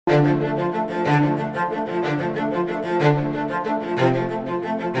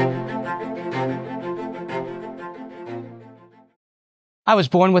I was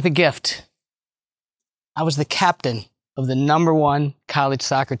born with a gift. I was the captain of the #1 college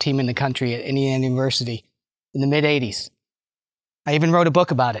soccer team in the country at Indiana University in the mid-'80s. I even wrote a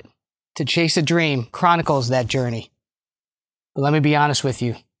book about it. To Chase a Dream chronicles that journey. But let me be honest with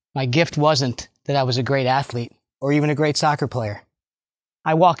you. My gift wasn't that I was a great athlete or even a great soccer player.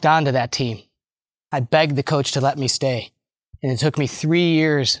 I walked onto that team. I begged the coach to let me stay. And it took me 3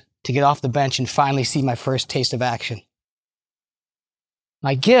 years to get off the bench and finally see my first taste of action.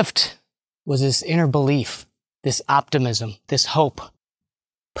 My gift was this inner belief, this optimism, this hope,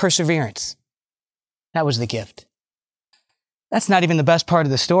 perseverance. That was the gift. That's not even the best part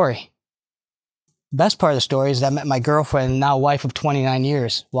of the story. The best part of the story is that I met my girlfriend, now wife of 29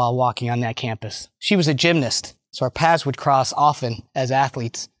 years, while walking on that campus. She was a gymnast, so our paths would cross often as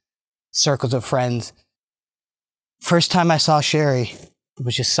athletes, circles of friends. First time I saw Sherry, it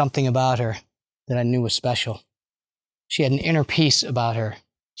was just something about her that I knew was special. She had an inner peace about her.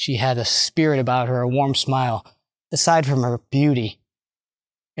 She had a spirit about her, a warm smile, aside from her beauty.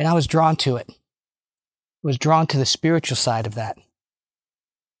 And I was drawn to it. I was drawn to the spiritual side of that.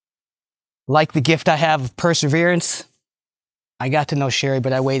 Like the gift I have of perseverance, I got to know Sherry,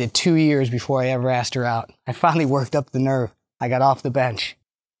 but I waited 2 years before I ever asked her out. I finally worked up the nerve. I got off the bench.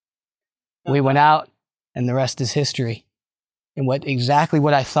 We went out, and the rest is history. And exactly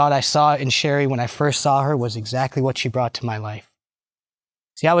what I thought I saw in Sherry when I first saw her was exactly what she brought to my life.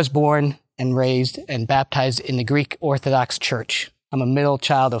 See, I was born and raised and baptized in the Greek Orthodox Church. I'm a middle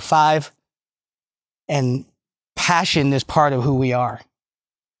child of 5, and passion is part of who we are.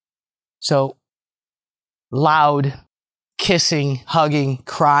 So loud, kissing, hugging,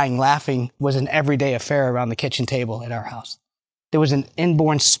 crying, laughing was an everyday affair around the kitchen table at our house. There was an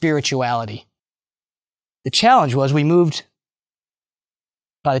inborn spirituality. The challenge was we moved.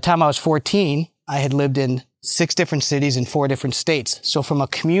 By the time I was 14, I had lived in 6 different cities in 4 different states. So from a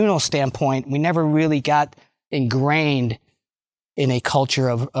communal standpoint, we never really got ingrained in a culture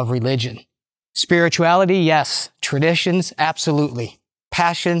of religion. Spirituality, yes. Traditions, absolutely.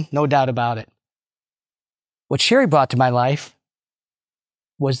 Passion, no doubt about it. What Sherry brought to my life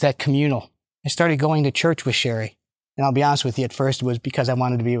was that communal. I started going to church with Sherry. And I'll be honest with you, at first it was because I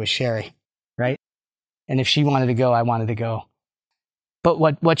wanted to be with Sherry, right? And if she wanted to go, I wanted to go. But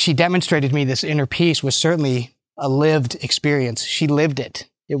what she demonstrated to me, this inner peace, was certainly a lived experience. She lived it.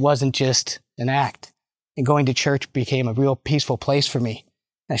 It wasn't just an act. And going to church became a real peaceful place for me.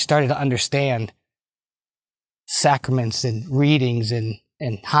 And I started to understand sacraments and readings and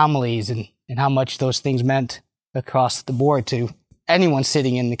homilies and how much those things meant across the board to anyone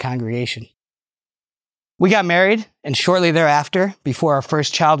sitting in the congregation. We got married, and shortly thereafter, before our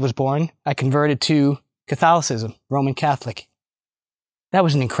first child was born, I converted to Catholicism, Roman Catholic. That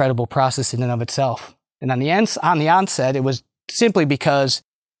was an incredible process in and of itself. And on the onset, it was simply because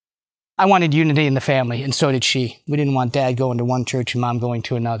I wanted unity in the family, and so did she. We didn't want Dad going to one church and Mom going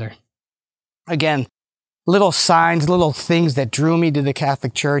to another. Again, little signs, little things that drew me to the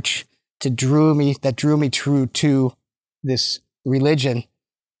Catholic Church, that drew me true to this religion,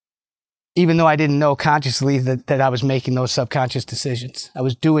 even though I didn't know consciously that I was making those subconscious decisions. I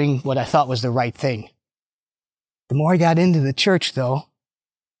was doing what I thought was the right thing. The more I got into the church, though,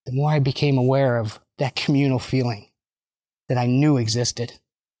 the more I became aware of that communal feeling that I knew existed.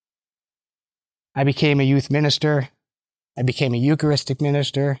 I became a youth minister. I became a Eucharistic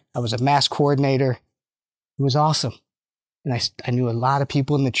minister. I was a mass coordinator. It was awesome. And I knew a lot of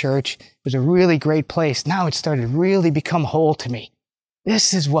people in the church. It was a really great place. Now it started to really become whole to me.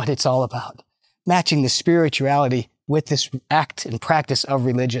 This is what it's all about. Matching the spirituality with this act and practice of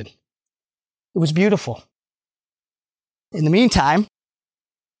religion. It was beautiful. In the meantime,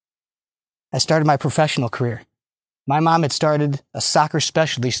 I started my professional career. My mom had started a soccer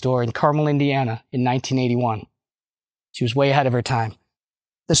specialty store in Carmel, Indiana in 1981. She was way ahead of her time.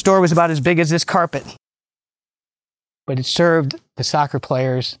 The store was about as big as this carpet, but it served the soccer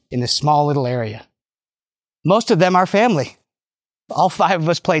players in this small little area. Most of them are family. All 5 of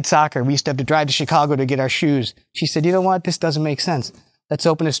us played soccer. We used to have to drive to Chicago to get our shoes. She said, you know what? This doesn't make sense. Let's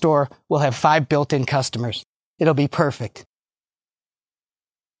open a store. We'll have 5 built-in customers. It'll be perfect.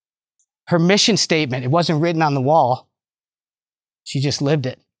 Her mission statement, it wasn't written on the wall. She just lived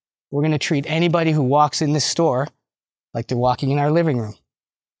it. We're going to treat anybody who walks in this store like they're walking in our living room.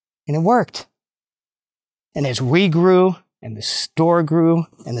 And it worked. And as we grew, and the store grew,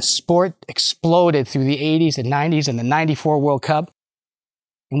 and the sport exploded through the 80s and 90s and the 94 World Cup,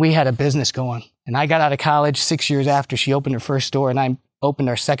 and we had a business going. And I got out of college 6 years after she opened her first store, and I'm opened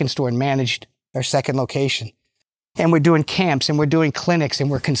our second store and managed our second location. And we're doing camps and we're doing clinics and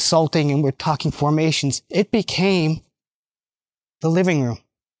we're consulting and we're talking formations. It became the living room.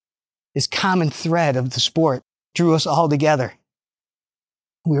 This common thread of the sport drew us all together.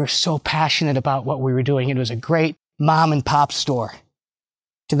 We were so passionate about what we were doing. It was a great mom and pop store,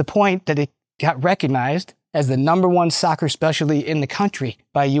 to the point that it got recognized as the #1 soccer specialty in the country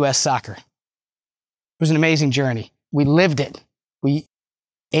by U.S. Soccer. It was an amazing journey. We lived it. We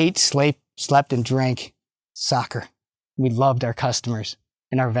ate, slept, and drank soccer. We loved our customers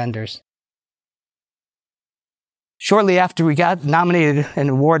and our vendors. Shortly after we got nominated and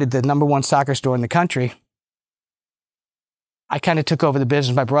awarded the #1 soccer store in the country, I kind of took over the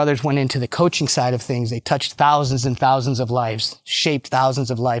business. My brothers went into the coaching side of things. They touched thousands and thousands of lives, shaped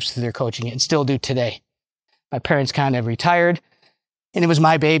thousands of lives through their coaching, and still do today. My parents kind of retired, and it was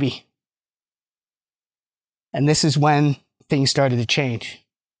my baby. And this is when things started to change.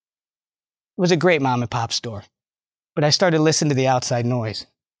 It was a great mom and pop store, but I started listening to the outside noise.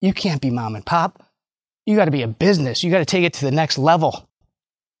 You can't be mom and pop. You got to be a business. You got to take it to the next level.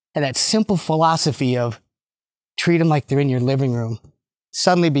 And that simple philosophy of treat them like they're in your living room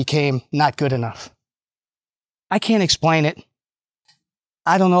suddenly became not good enough. I can't explain it.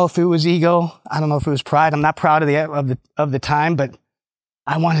 I don't know if it was ego. I don't know if it was pride. I'm not proud of the time, but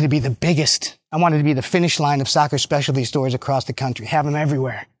I wanted to be the biggest. I wanted to be the finish line of soccer specialty stores across the country, have them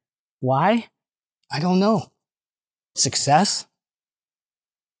everywhere. Why? I don't know. Success?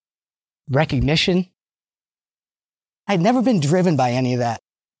 Recognition? I'd never been driven by any of that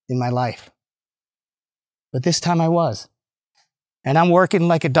in my life. But this time I was. And I'm working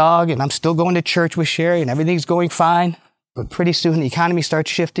like a dog, and I'm still going to church with Sherry, and everything's going fine. But pretty soon the economy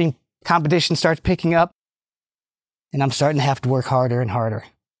starts shifting, competition starts picking up, and I'm starting to have to work harder and harder.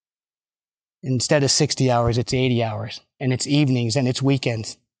 Instead of 60 hours, it's 80 hours, and it's evenings, and it's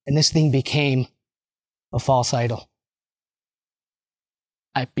weekends. And this thing became a false idol.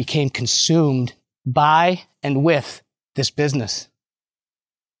 I became consumed by and with this business.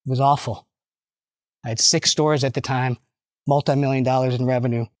 It was awful. I had 6 stores at the time, multi-million dollars in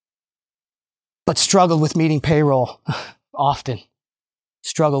revenue, but struggled with meeting payroll often,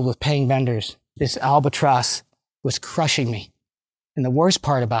 struggled with paying vendors. This albatross was crushing me. And the worst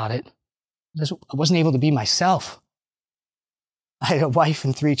part about it was I wasn't able to be myself. I had a wife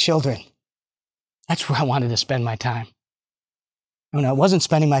and 3 children. That's where I wanted to spend my time. When I wasn't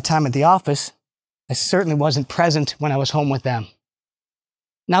spending my time at the office, I certainly wasn't present when I was home with them.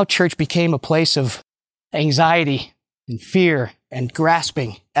 Now church became a place of anxiety and fear and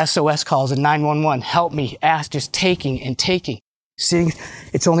grasping, SOS calls and 911, help me, ask, just taking and taking. Seeing,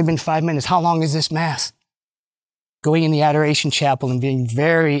 it's only been 5 minutes. How long is this mass? Going in the Adoration Chapel and being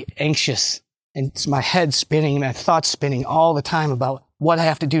very anxious, and it's my head spinning, my thoughts spinning all the time about what I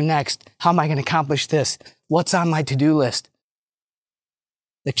have to do next. How am I going to accomplish this? What's on my to-do list?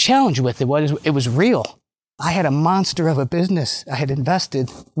 The challenge with it was real. I had a monster of a business. I had invested.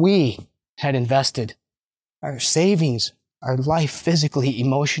 We had invested our savings, our life physically,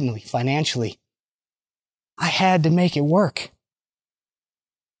 emotionally, financially. I had to make it work.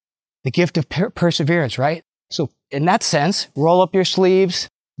 The gift of perseverance, right? So in that sense, roll up your sleeves,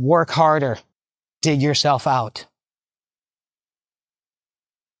 work harder, dig yourself out.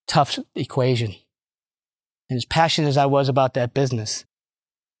 Tough equation. And as passionate as I was about that business,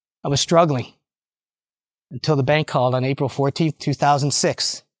 I was struggling until the bank called on April 14th,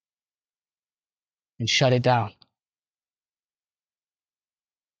 2006 and shut it down.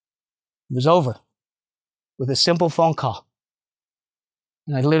 It was over with a simple phone call.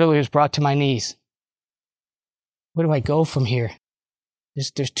 And I literally was brought to my knees. Where do I go from here?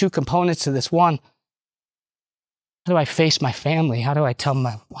 There's 2 components to this. One, how do I face my family? How do I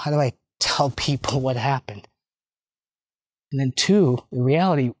tell people what happened? And then 2, the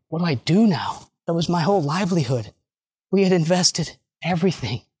reality, what do I do now? That was my whole livelihood. We had invested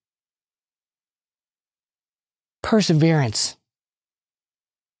everything. Perseverance.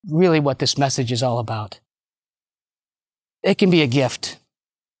 Really what this message is all about. It can be a gift.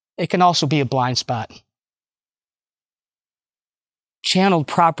 It can also be a blind spot. Channeled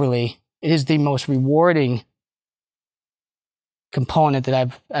properly, it is the most rewarding component that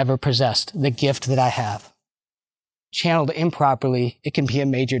I've ever possessed, the gift that I have. Channeled improperly, it can be a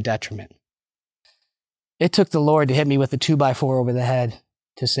major detriment. It took the Lord to hit me with a 2x4 over the head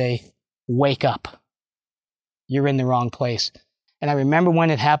to say, wake up. You're in the wrong place. And I remember when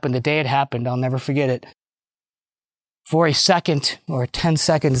it happened, the day it happened, I'll never forget it. For a second or 10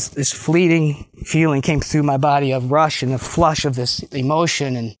 seconds, this fleeting feeling came through my body of rush and a flush of this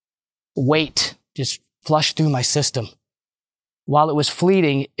emotion and weight just flushed through my system. while it was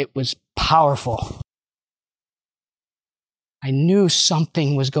fleeting, it was powerful. I knew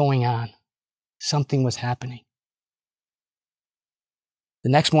something was going on. Something was happening.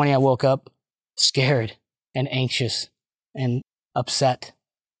 The next morning I woke up scared and anxious and upset.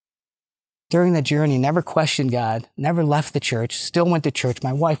 During the journey, never questioned God, never left the church, still went to church.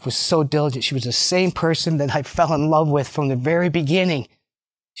 My wife was so diligent. She was the same person that I fell in love with from the very beginning.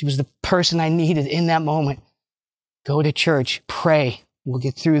 She was the person I needed in that moment. Go to church, pray, we'll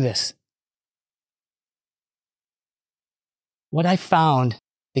get through this. What I found,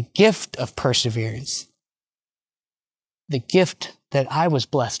 the gift of perseverance, the gift that I was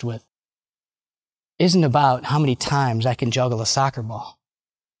blessed with, isn't about how many times I can juggle a soccer ball,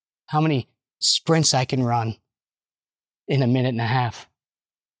 how many sprints I can run in a minute and a half,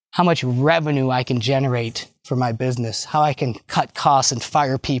 how much revenue I can generate for my business, how I can cut costs and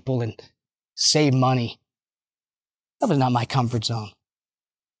fire people and save money. That was not my comfort zone.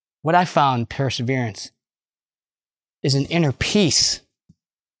 What I found, perseverance, is an inner peace.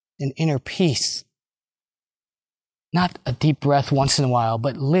 An inner peace. Not a deep breath once in a while,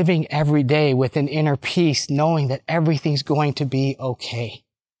 but living every day with an inner peace, knowing that everything's going to be okay.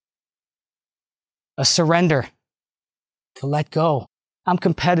 A surrender, to let go. I'm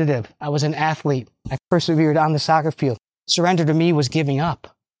competitive. I was an athlete. I persevered on the soccer field. Surrender to me was giving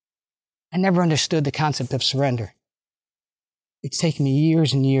up. I never understood the concept of surrender. It's taken me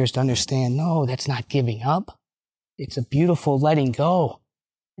years and years to understand, no, that's not giving up. It's a beautiful letting go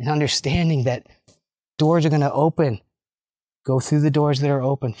and understanding that doors are going to open. Go through the doors that are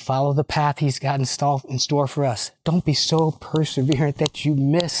open. Follow the path He's got in store for us. Don't be so perseverant that you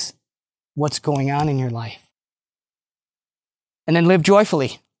miss what's going on in your life. And then live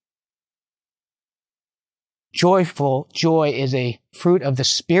joyfully. Joy is a fruit of the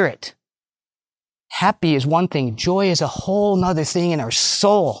Spirit. Happy is one thing. Joy is a whole nother thing in our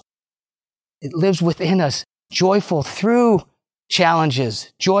soul. It lives within us. Joyful through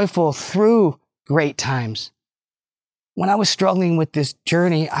challenges. Joyful through great times. When I was struggling with this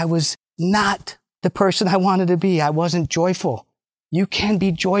journey, I was not the person I wanted to be. I wasn't joyful. You can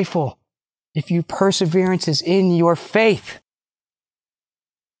be joyful if your perseverance is in your faith.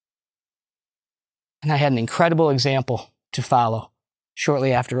 And I had an incredible example to follow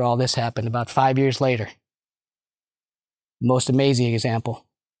shortly after all this happened, about 5 years later. Most amazing example.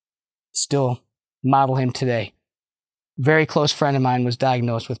 Still model him today. A very close friend of mine was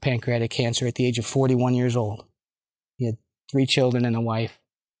diagnosed with pancreatic cancer at the age of 41 years old. He had 3 children and a wife.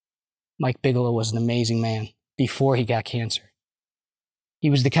 Mike Bigelow was an amazing man before he got cancer. He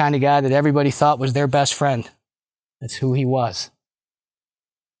was the kind of guy that everybody thought was their best friend. That's who he was.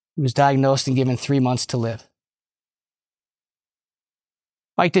 He was diagnosed and given 3 months to live.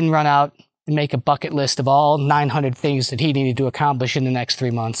 Mike didn't run out and make a bucket list of all 900 things that he needed to accomplish in the next 3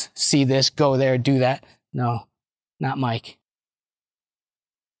 months. See this, go there, do that. No, not Mike.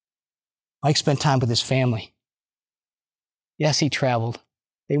 Mike spent time with his family. Yes, he traveled.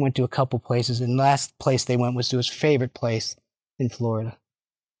 They went to a couple places, and the last place they went was to his favorite place in Florida.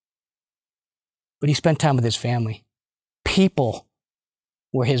 But he spent time with his family. People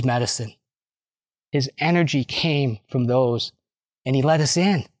were his medicine. His energy came from those, and he let us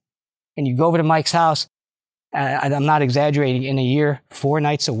in. And you go over to Mike's house, I'm not exaggerating, in a year, 4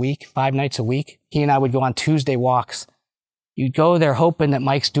 nights a week, 5 nights a week, he and I would go on Tuesday walks. You'd go there hoping that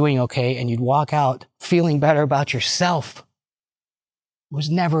Mike's doing okay, and you'd walk out feeling better about yourself. It was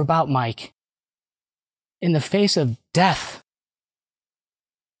never about Mike. In the face of death,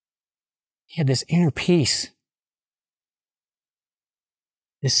 he had this inner peace,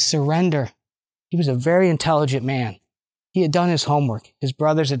 this surrender. He was a very intelligent man. He had done his homework. His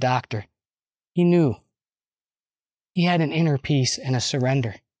brother's a doctor. He knew. He had an inner peace and a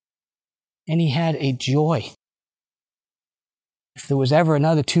surrender. And he had a joy. If there was ever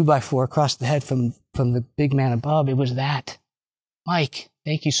another 2x4 across the head from the big man above, it was that. Mike,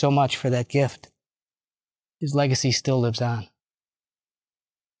 thank you so much for that gift. His legacy still lives on.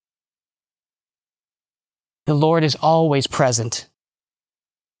 The Lord is always present.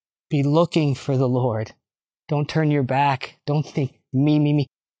 Be looking for the Lord. Don't turn your back. Don't think me.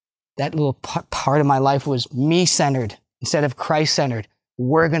 That little part of my life was me-centered instead of Christ-centered.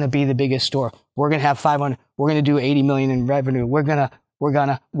 We're going to be the biggest store. We're going to have 500. We're going to do 80 million in revenue.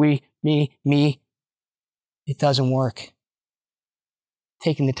 Me. It doesn't work.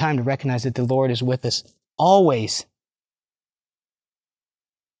 Taking the time to recognize that the Lord is with us always.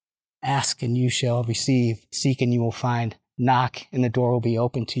 Ask and you shall receive. Seek and you will find. Knock and the door will be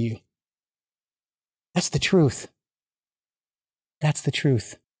open to you. That's the truth. That's the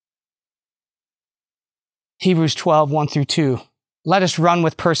truth. Hebrews 12, 1 through 2. Let us run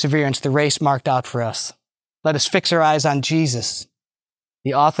with perseverance the race marked out for us. Let us fix our eyes on Jesus,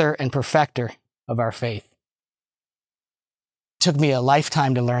 the author and perfecter of our faith. It took me a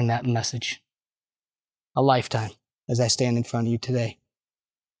lifetime to learn that message. A lifetime, as I stand in front of you today.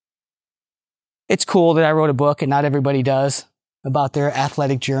 It's cool that I wrote a book, and not everybody does, about their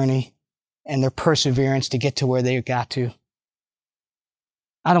athletic journey and their perseverance to get to where they got to.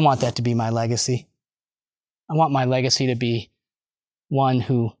 I don't want that to be my legacy. I want my legacy to be one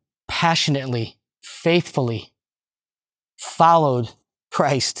who passionately, faithfully followed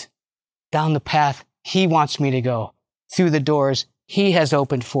Christ down the path he wants me to go, through the doors he has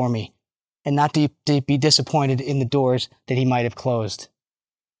opened for me, and not to be disappointed in the doors that he might have closed.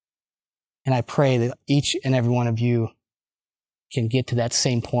 And I pray that each and every one of you can get to that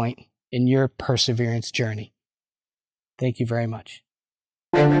same point in your perseverance journey. Thank you very much.